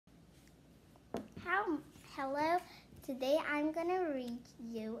Hello, today I'm gonna read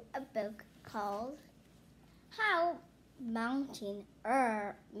you a book called How Mountains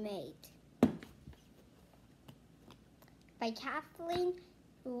Are Made by Kathleen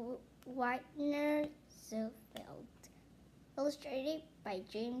Whitner Zufeld, illustrated by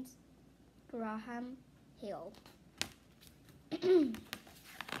James Graham Hill.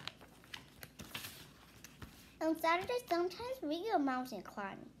 On Saturdays, sometimes we go mountain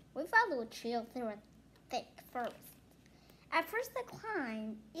climbing. We follow a trail through a thick forest. At first, the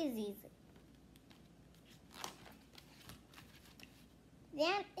climb is easy.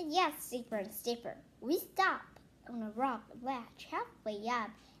 Then it gets steeper and steeper. We stop on a rock ledge halfway up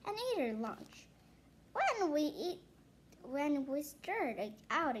and eat our lunch. When we start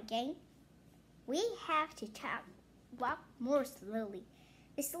out again, we have to walk more slowly.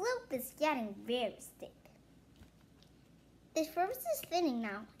 The slope is getting very steep. The forest is thinning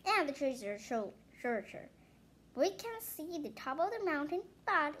now, and the trees are shorter. We can see the top of the mountain,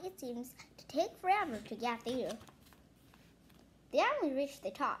 but it seems to take forever to get there. Then we reach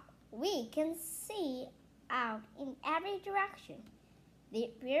the top. We can see out in every direction.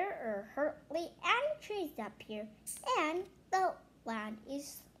 There are hardly any trees up here, and the land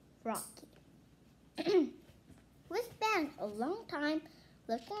is rocky. We spent a long time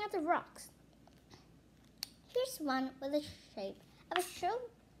looking at the rocks. Here's one with the shape of a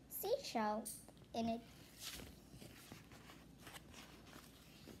seashell in it.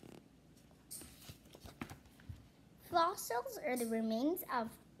 Fossils are the remains of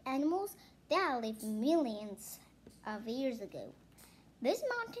animals that lived millions of years ago. This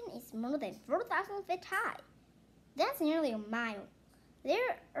mountain is more than 4,000 feet high. That's nearly a mile.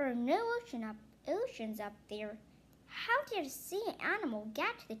 There are no oceans up there. How did a sea animal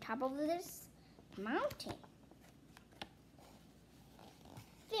get to the top of this mountain?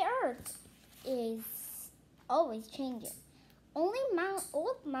 The earth is always changing. Only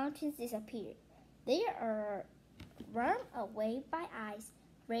old mountains disappear. They are run away by ice,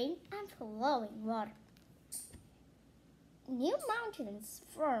 rain, and flowing water. New mountains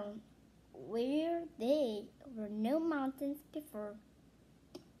form where there were no mountains before.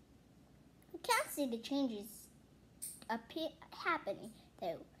 We can't see the changes happening,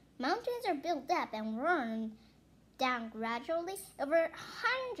 though. Mountains are built up and run down gradually over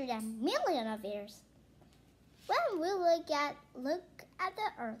hundreds of millions of years. When we look at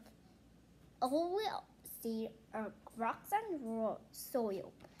the earth, all we'll see are rocks and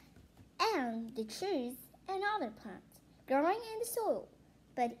soil, and the trees and other plants growing in the soil.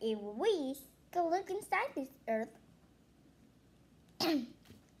 But if we go look inside this earth, the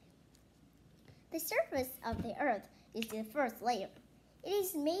surface of the earth is the first layer. It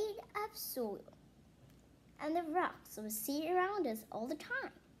is made of soil and the rocks we see around us all the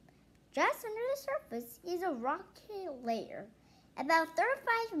time. Just under the surface is a rocky layer, about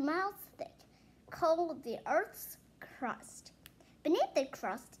 35 miles thick, called the Earth's crust. Beneath the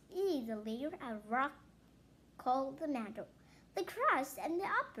crust is a layer of rock called the mantle. The crust and the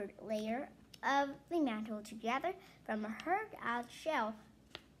upper layer of the mantle together form a hard-out shell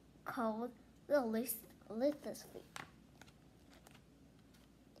called the lithosphere.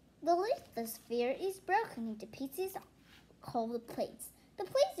 The lithosphere is broken into pieces called plates. The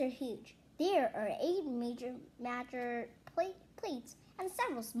plates are huge. There are 8 major plates and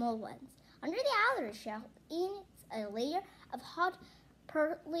several small ones. Under the outer shell is a layer of hot,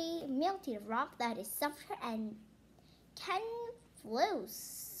 partly melted rock that is softer and can flow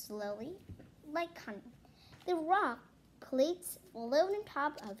slowly like honey. The rock plates float on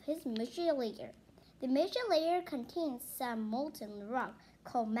top of his mushy layer. The mushy layer contains some molten rock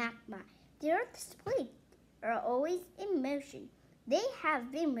called magma. The Earth's plates are always in motion. They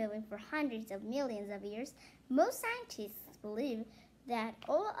have been moving for hundreds of millions of years. Most scientists believe that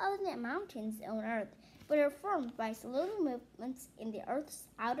all of the mountains on Earth were formed by slow movements in the Earth's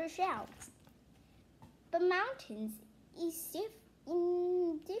outer shell. But mountains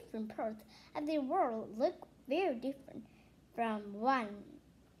in different parts of the world look very different from one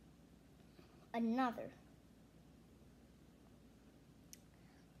another.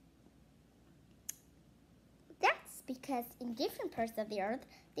 That's because in different parts of the Earth,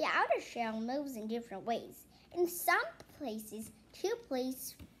 the outer shell moves in different ways. In some places, 2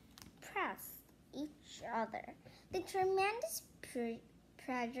 plates press each other. The tremendous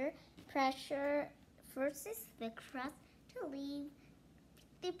pressure forces the crust to leave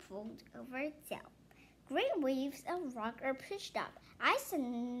the fold over itself. Great waves of rock are pushed up. Ice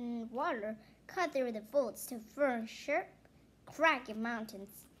and water cut through the folds to form sharp cracks in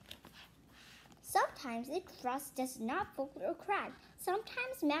mountains. Sometimes the crust does not fold or crack.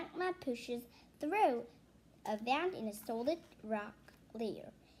 Sometimes magma pushes through a vent in a solid rock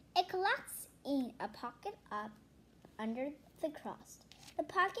layer. It collects in a pocket up under the crust. The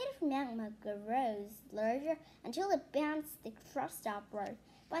pocket of magma grows larger until it bends the crust upward.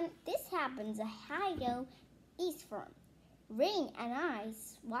 When this happens, a high dome is formed. Rain and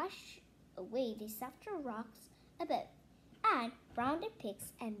ice wash away the softer rocks above, and rounded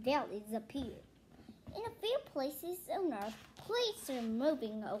peaks and valleys appear. In a few places on Earth, plates are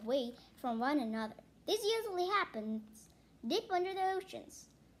moving away from one another. This usually happens deep under the oceans.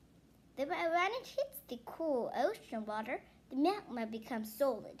 When it hits the cool ocean water, the magma becomes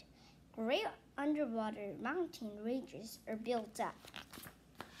solid. Great underwater mountain ranges are built up.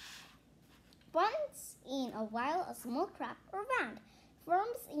 Once in a while, a small crack or vent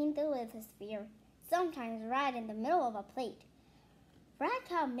forms in the lithosphere, sometimes right in the middle of a plate.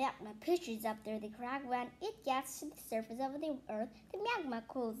 Fragile magma pushes up through the crack. When it gets to the surface of the earth, the magma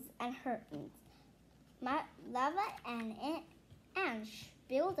cools and hardens. Lava and ash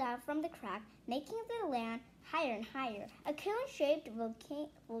build out from the crack, making the land higher and higher. A cone-shaped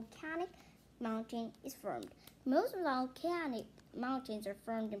volcanic mountain is formed. Most volcanic mountains are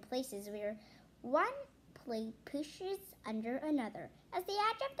formed in places where one plate pushes under another. As the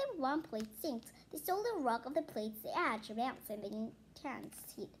edge of the one plate sinks, the solid rock of the plate's edge melts in the intense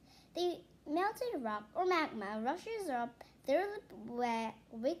heat. The melted rock or magma rushes up through the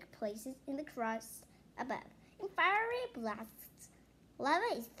weak places in the crust above. In fiery blasts,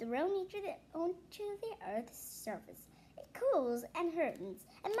 lava is thrown onto the Earth's surface. It cools and hardens,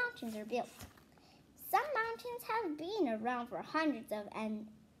 and mountains are built. Some mountains have been around for hundreds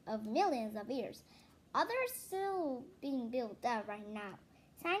of millions of years. Others are still being built up right now.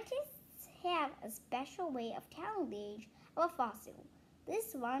 Scientists have a special way of telling the age of a fossil.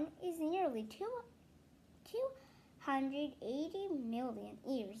 This one is nearly 280 million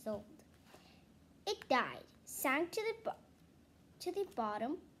years old. It died, sank to the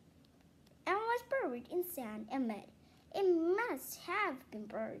bottom, and was buried in sand and mud. It must have been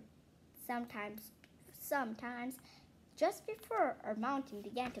buried sometimes just before our mountain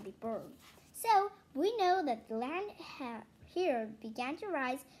began to be burned. So we know that the land here began to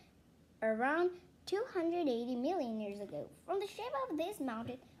rise around 280 million years ago. From the shape of this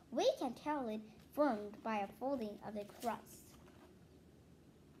mountain, we can tell it formed by a folding of the crust.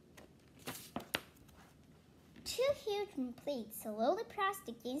 Two huge plates slowly pressed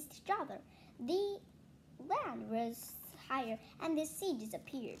against each other. The land rose higher and the sea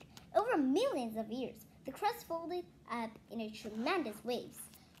disappeared. Over millions of years, the crust folded up in tremendous waves.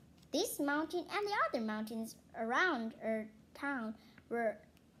 This mountain and the other mountains around our town were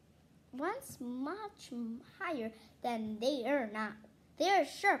once much higher than they are now. They are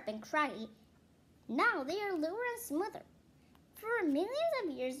sharp and craggy. Now they are lower and smoother. For millions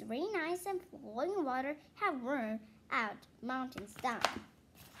of years, rain, ice, and flowing water have worn out mountains down.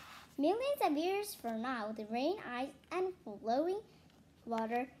 Millions of years from now, the rain, ice, and flowing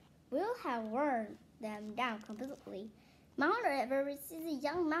water will have worn them down completely. Mount Everest is a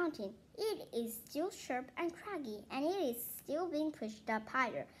young mountain. It is still sharp and craggy, and it is still being pushed up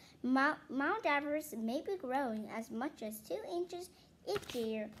higher. Mount Everest may be growing as much as 2 inches each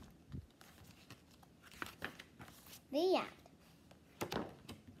year. The end.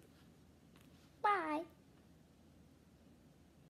 Bye.